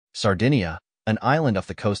Sardinia, an island off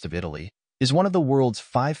the coast of Italy, is one of the world's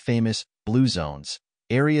 5 famous blue zones,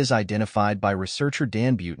 areas identified by researcher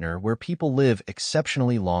Dan Buettner where people live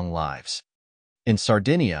exceptionally long lives. In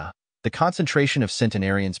Sardinia, the concentration of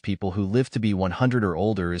centenarians, people who live to be 100 or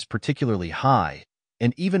older, is particularly high,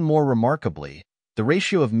 and even more remarkably, the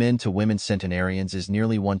ratio of men to women centenarians is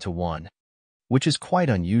nearly 1-to-1, which is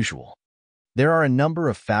quite unusual. There are a number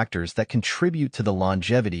of factors that contribute to the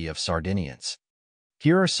longevity of Sardinians.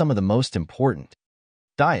 Here are some of the most important.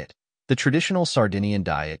 Diet. The traditional Sardinian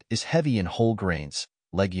diet is heavy in whole grains,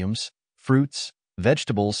 legumes, fruits,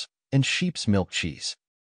 vegetables, and sheep's milk cheese.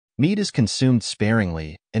 Meat is consumed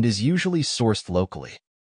sparingly and is usually sourced locally.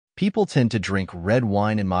 People tend to drink red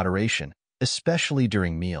wine in moderation, especially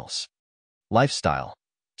during meals. Lifestyle.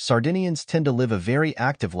 Sardinians tend to live a very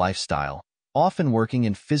active lifestyle, often working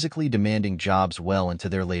in physically demanding jobs well into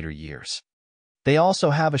their later years. They also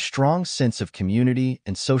have a strong sense of community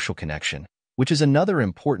and social connection, which is another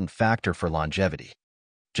important factor for longevity.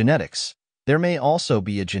 Genetics. There may also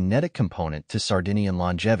be a genetic component to Sardinian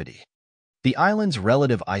longevity. The island's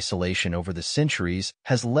relative isolation over the centuries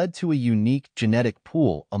has led to a unique genetic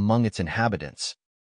pool among its inhabitants,